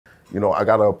you know, I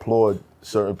gotta applaud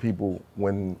certain people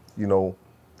when, you know,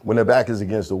 when their back is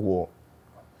against the wall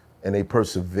and they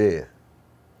persevere.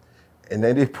 And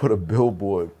then they put a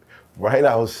billboard right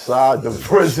outside the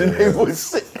prison they was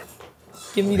sitting.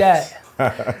 Give me that.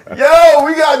 Yo,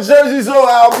 we got jerseys on.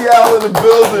 Albee out in the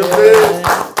building, man.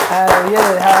 Hell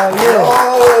yeah.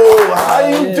 Yo, how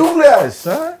you do that,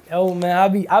 son? Yo, man,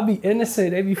 I be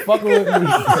innocent. They be fucking with me.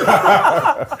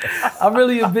 I'm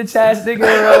really a bitch ass nigga in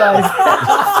real life.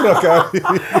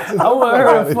 I want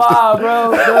her to fly,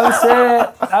 bro. You know what I'm saying?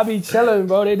 I be chilling,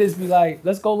 bro. They just be like,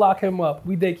 let's go lock him up.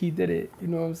 We think he did it. You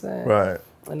know what I'm saying? Right.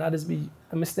 And I just be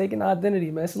a mistaken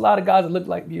identity, man. It's a lot of guys that look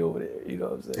like me over there. You know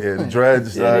what I'm saying? Yeah, the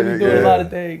dreads. Yeah, they be doing a lot of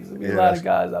things. There's a lot of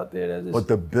guys out there that just. But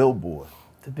the billboard.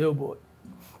 The billboard.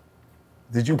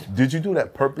 Did you do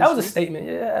that purposely? That was a statement.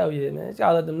 Yeah, hell yeah, man. You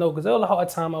gotta let them know, because there was a hard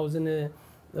time I was in there.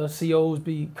 The COs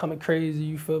be coming crazy,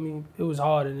 you feel me? It was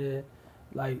hard in there.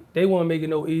 Like, they won't make it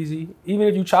no easy. Even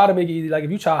if you try to make it easy, like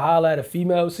if you try to holler at a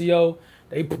female CO,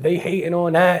 they hating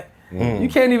on that. You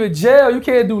can't even jail, you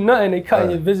can't do nothing. They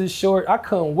cutting your visits short. I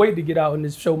couldn't wait to get out and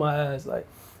just show my ass. Like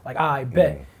I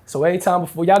bet. So every time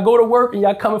before y'all go to work and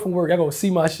y'all coming from work, y'all gonna see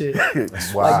my shit. Wow.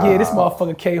 Like, yeah, this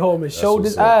motherfucker came home and showed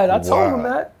this ass.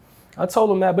 I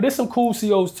told him that. But there's some cool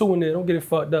COs too in there. Don't get it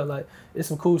fucked up. Like, there's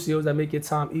some cool COs that make your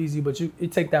time easy, but you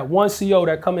take that one CO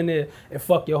that come in there and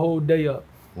fuck your whole day up.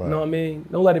 Right. You know what I mean?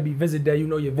 Don't let it be visit day. You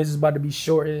know your visit's about to be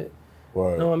shortened.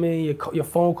 Right. You know what I mean? Your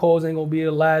phone calls ain't gonna be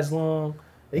able to last long.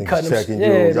 They cutting them.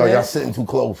 Yeah, yo, y'all sitting too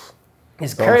close.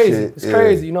 It's crazy. It's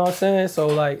crazy. You know what I'm saying? So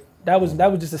like that was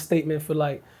just a statement for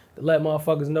like to let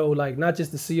motherfuckers know, like not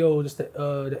just the CO, just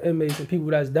the inmates and people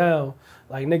that's down.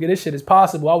 Like, nigga, this shit is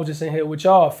possible. I was just in here with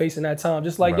y'all facing that time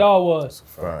just like y'all was.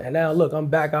 Right. And now look, I'm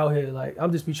back out here. Like,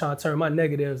 I'm just be trying to turn my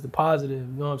negatives to positive.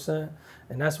 You know what I'm saying?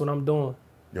 And that's what I'm doing.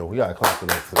 Yo, we gotta clap for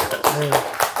that too.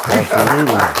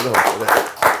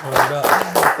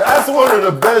 That's one of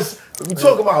the best. We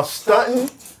talk about stunting.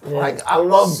 Yeah. Like, I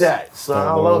love that, son.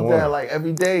 I love that. Like,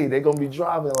 every day they gonna be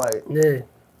driving. Like, yeah,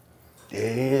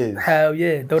 it is. Hell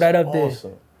yeah, throw that up there.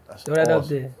 Throw that up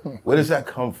there. Where does that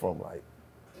come from?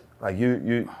 Like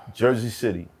you Jersey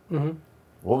City.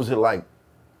 What was it like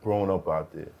growing up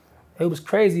out there? It was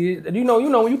crazy. You know,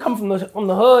 when you come from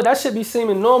the hood, that shit be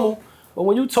seeming normal. But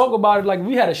when you talk about it, like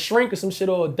we had a shrink or some shit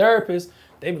or a therapist,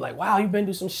 they be like, wow, you been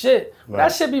through some shit. Right.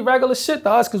 That shit be regular shit to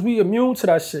us because we immune to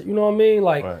that shit. You know what I mean?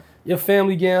 Like, your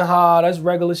family getting high, that's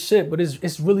regular shit, but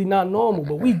it's really not normal.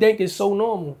 But we think it's so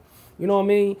normal. You know what I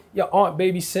mean? Your aunt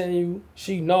babysitting you,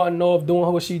 she nodding off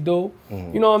doing what she do.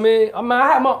 You know what I mean?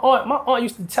 I had my aunt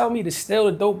used to tell me to steal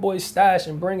the dope boy's stash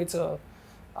and bring it to her.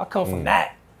 I come from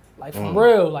that. Like, for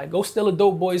real, like, go steal a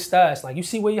dope boy's stash. Like, you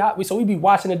see where so we be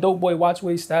watching the dope boy, watch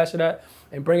where he stash it at,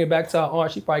 and bring it back to our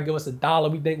aunt. She probably give us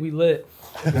 $1, we think we lit.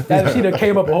 That she done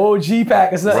came up a whole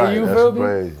G-pack or something, you feel me?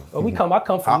 Crazy. But I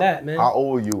come from that, man. How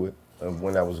old were you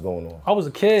when that was going on? I was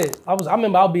a kid. I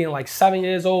remember I being like 7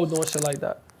 years old doing shit like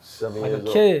that. 7 years old?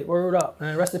 Like a kid, word up,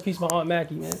 man. Rest in peace, my Aunt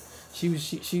Mackie, man. She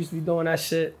used to be doing that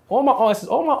shit. All my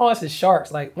aunts is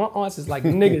sharks. Like, my aunts is like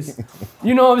niggas.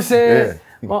 You know what I'm saying?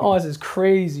 Yeah. My aunts is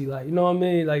crazy. Like, you know what I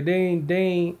mean? Like, they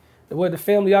ain't, where the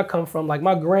family I come from, like,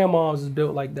 my grandmom's is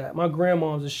built like that. My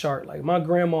grandmom's is shark. Like, my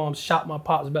grandmom shot my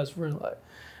pop's best friend.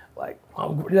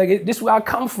 This is where I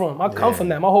come from. I come from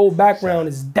that. My whole background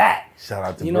is that. Shout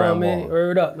out to you know grandma. What I mean?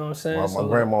 Word up, you know what I'm saying? My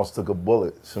grandma took a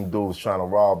bullet. Some dude was trying to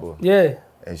rob her. Yeah.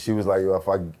 And she was like, yo,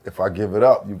 if I give it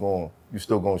up, you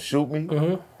still gonna shoot me?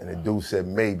 And the dude said,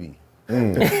 maybe.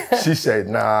 She said,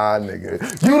 nah, nigga.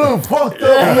 You done fucked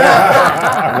up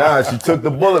now. Nah, she took the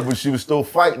bullet, but she was still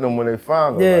fighting them when they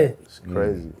found her. Yeah. Like, it's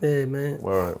crazy. Yeah, man.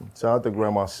 Word. Shout out to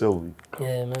Grandma Sylvie.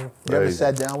 Yeah, man. You ever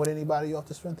sat down with anybody off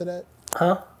the strength of that?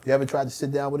 Huh? You ever tried to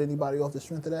sit down with anybody off the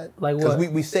strength of that? Like what?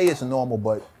 Because we say it's normal,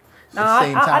 but nah, at the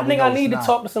same time, I think I need to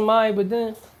talk to somebody, but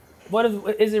then,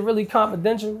 is it really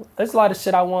confidential? There's a lot of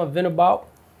shit I want to vent about.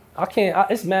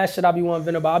 It's mad shit I be wanting to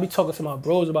vent about. I be talking to my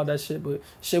bros about that shit, but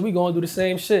shit, we gonna do the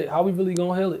same shit. How we really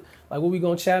gonna heal it? Like, what we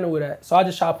gonna channel with that? So I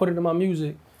just try to put it in my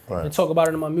music and talk about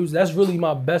it in my music. That's really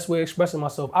my best way of expressing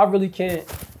myself. I really can't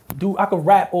I could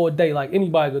rap all day, like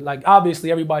anybody could. Like, obviously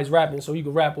everybody's rapping, so you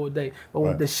can rap all day.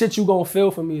 But the shit you gonna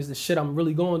feel for me is the shit I'm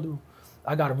really going through.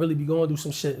 I gotta really be going through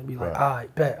some shit and be like, all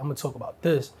right, bet, I'm gonna talk about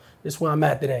this. This is where I'm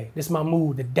at today. This is my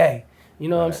mood today. You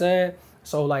know what I'm saying?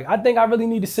 So, like, I think I really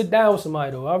need to sit down with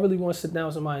somebody, though. I really want to sit down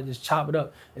with somebody and just chop it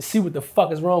up and see what the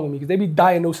fuck is wrong with me. Because they be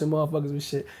diagnosing motherfuckers with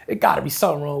shit. It gotta be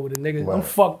something wrong with it, nigga. I'm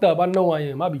fucked up. I know I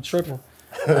am. I be tripping.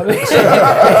 I mean,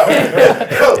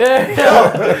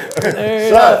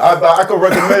 I could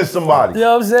recommend somebody. You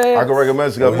know what I'm saying? I could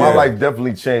recommend somebody. My life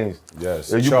definitely changed.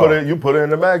 Yes. You put it in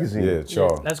the magazine. Yeah,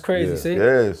 Char. That's crazy. See?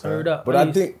 Yes. Heard up. But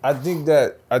I think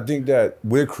that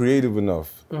we're creative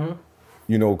enough.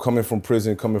 You know, coming from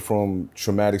prison, coming from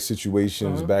traumatic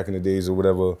situations back in the days or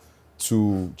whatever,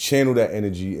 to channel that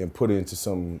energy and put it into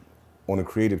something on a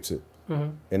creative tip.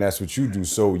 And that's what you do.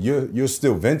 So you're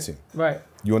still venting. Right.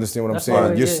 You understand what I'm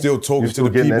saying? You're still talking to the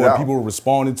people and people are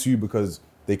responding to you because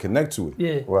they connect to it.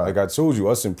 Yeah. Right. Like I told you,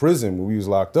 us in prison when we was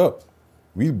locked up,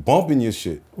 we bumping your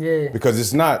shit. Yeah. Because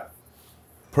it's not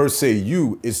per se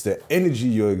you, it's the energy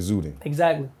you're exuding.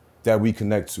 Exactly. That we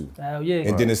connect to. Hell yeah.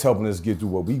 And then it's helping us get through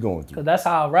what we going through. Cause that's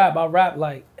how I rap. I rap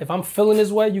like, if I'm feeling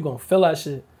this way, you gonna feel that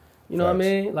shit. You know what I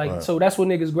mean? Like, so that's what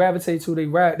niggas gravitate to. They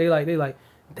rap, they like,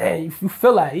 damn, you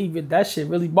feel like even that shit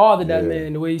really bothered that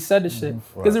man the way he said the shit.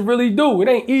 Cause it really do. It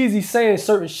ain't easy saying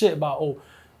certain shit about, oh,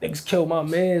 niggas killed my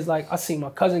mans. Like, I seen my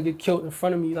cousin get killed in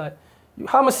front of me. Like,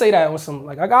 how I'ma say that on some,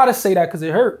 like, I gotta say that cause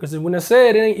it hurt. Cause when I say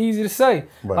it, it ain't easy to say.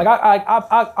 Right. Like,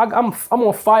 I'm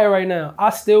on fire right now. I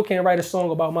still can't write a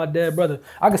song about my dead brother.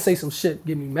 I can say some shit,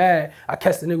 get me mad. I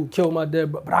catch the nigga who killed my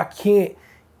dead brother, but I can't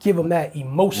give him that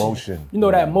emotion. You know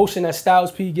that emotion that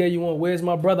Styles P gave you on Where's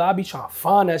My Brother? I be trying to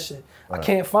find that shit. I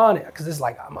can't find it because it's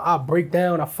like I break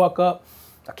down, I fuck up.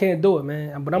 I can't do it,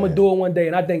 man. But I'm gonna do it one day,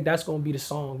 and I think that's gonna be the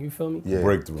song. You feel me? Yeah.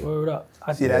 Breakthrough. Word up.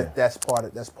 See, that's part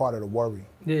of the worry.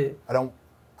 Yeah.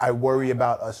 I worry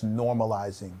about us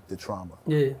normalizing the trauma.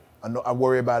 Yeah. I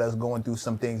worry about us going through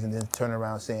some things and then turning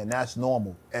around saying that's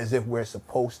normal, as if we're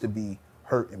supposed to be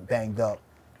hurt and banged up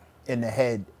in the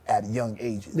head at young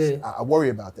ages. Yeah. I worry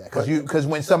about that because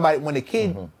when a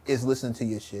kid is listening to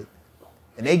your shit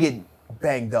and they get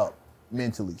banged up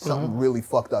mentally, something really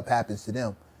fucked up happens to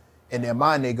them. In their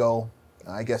mind, they go,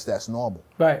 I guess that's normal.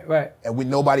 Right, right. And when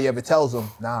nobody ever tells them,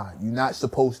 nah, you're not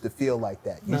supposed to feel like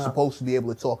that. You're supposed to be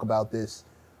able to talk about this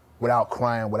without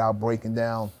crying, without breaking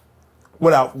down,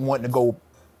 without wanting to go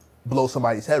blow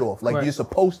somebody's head off. Like, you're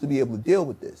supposed to be able to deal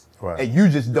with this. Right. And you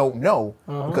just don't know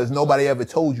because nobody ever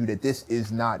told you that this is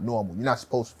not normal. You're not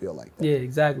supposed to feel like that. Yeah,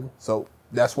 exactly. So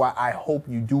that's why I hope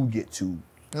you do get to, you know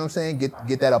what I'm saying,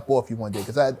 get that up off you one day.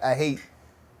 Because I hate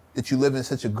that you live in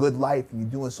such a good life and you're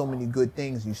doing so many good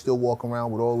things and you still walk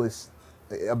around with all this,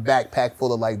 a backpack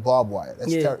full of like barbed wire.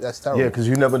 That's terrible. Yeah, because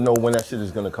you never know when that shit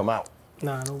is going to come out.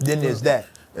 Nah, no. Then there's that.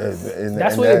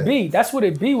 That's what it be. That's what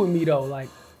it be with me though. Like,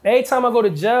 every time I go to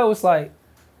jail, it's like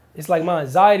my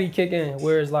anxiety kick in,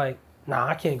 where it's like, nah,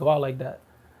 I can't go out like that.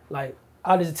 Like,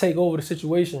 I just take over the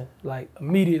situation, like,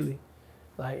 immediately.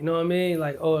 Like, you know what I mean?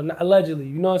 Like, oh, allegedly,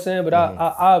 you know what I'm saying? But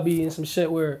I'll be in some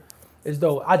shit where as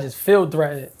though I just feel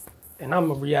threatened and I'm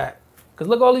gonna react. Cause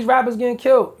look, all these rappers getting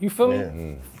killed, you feel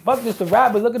me? Fuck just the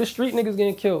rappers, look at the street niggas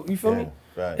getting killed, you feel me?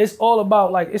 Right. It's all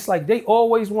about, like, it's like they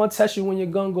always want to test you when your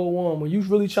gun go on, when you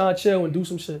really trying to chill and do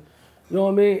some shit. You know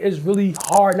what I mean? It's really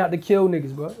hard not to kill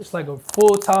niggas, bro. It's like a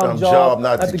full-time job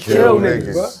not to kill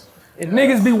niggas, bro. And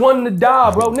niggas be wanting to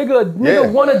die, bro.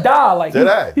 Nigga want to die.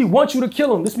 Like, he wants you to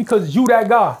kill him just because you that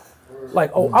guy.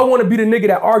 Like, oh, I want to be the nigga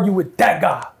that argue with that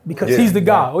guy because he's the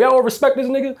guy. Oh, y'all don't respect this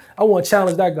nigga? I want to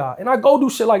challenge that guy. And I go do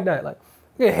shit like that. Like,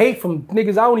 I get hate from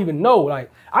niggas I don't even know.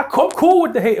 Like, I'm cool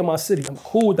with the hate in my city. I'm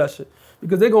cool with that shit.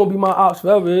 Because they're going to be my ops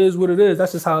forever. It is what it is.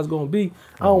 That's just how it's going to be.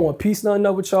 I don't want peace, nothing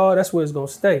up with y'all. That's where it's going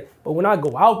to stay. But when I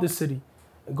go out the city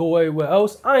and go everywhere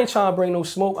else, I ain't trying to bring no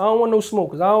smoke. I don't want no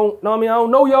smoke because I don't know what I mean? I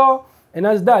don't know y'all. And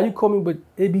that's that. You call me, but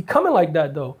it be coming like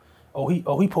that, though.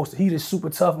 He posted, he this super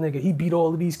tough nigga. He beat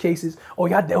all of these cases. Oh,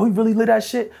 he really lit that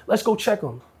shit? Let's go check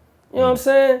him. You know what I'm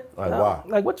saying? Like, wow.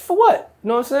 Like, what for what? You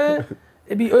know what I'm saying?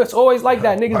 It's always like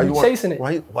that. Niggas be chasing it.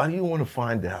 Why do you want to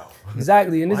find out?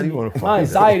 Exactly. And my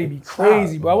anxiety be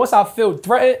crazy, bro. Once I feel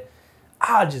threatened,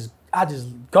 I just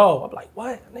go. I'm like,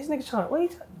 what? These niggas trying, what are you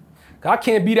trying? Cause I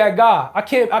can't be that guy. I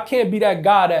can't be that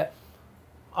guy that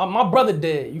my brother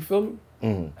dead, you feel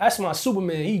me? That's my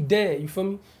Superman. He dead, you feel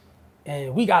me?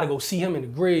 And we gotta go see him in the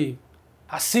grave.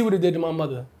 I see what it did to my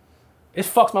mother. It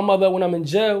fucks my mother up when I'm in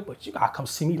jail, but you gotta come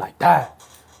see me like that.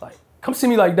 Like, come see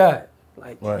me like that.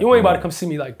 Like, you ain't about to come see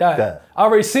me like that. I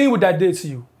already seen what that did to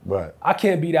you. Right. I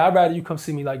can't be that. I'd rather you come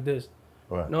see me like this.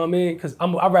 Right. You know what I mean? Because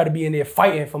I'd rather be in there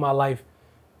fighting for my life,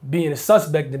 being a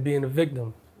suspect than being a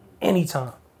victim.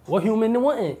 Anytime. What human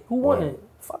wouldn't? Who wouldn't?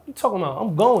 Fuck you talking about?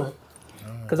 I'm going.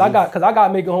 Because I got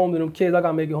to make it home to them kids. I got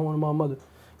to make it home to my mother.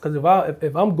 Because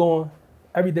if I'm gone,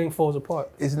 everything falls apart.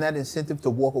 Isn't that incentive to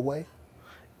walk away?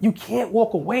 You can't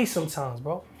walk away sometimes,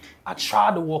 bro. I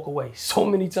tried to walk away so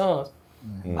many times.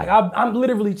 Like, I'm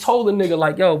literally told a nigga,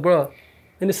 like, yo, bro,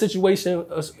 in the situation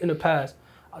in the past,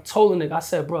 I told the nigga, I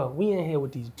said, bro, we in here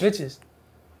with these bitches.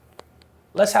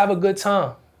 Let's have a good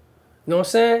time. You know what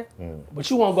I'm saying? But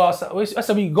you want to go outside. I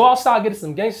said, we can go outside, get us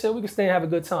some gangsta shit. We can stay and have a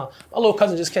good time. My little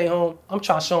cousin just came home. I'm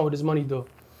trying to show him what his money do.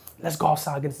 Let's go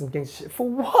outside, get us some gangsta shit. For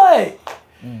what?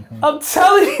 I'm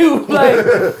telling you, like,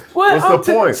 what's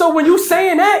the point? So when you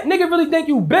saying that, nigga really think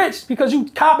you bitch because you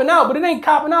copping out, but it ain't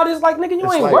copping out. It's like, nigga,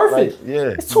 you ain't worth it.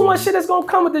 Yeah. It's too much shit that's gonna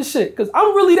come with this shit. Cause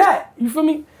I'm really that. You feel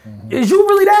me? Is you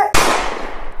really that?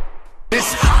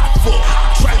 It's hot for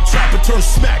trapper turn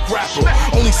smack rapper.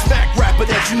 Only smack rapper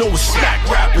that you know is smack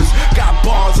rappers. Got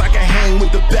bars I can hang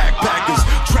with the backpackers.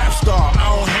 Trap star, I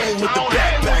don't hang with the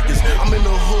backpackers. I'm in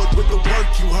the hood with the work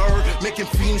you heard. Making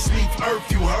fiends leave earth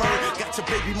you heard. Got your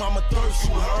baby mama thirst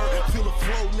you heard. Feel the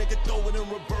flow, nigga, throw it in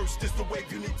reverse. This the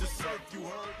wave you need to surf you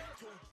heard.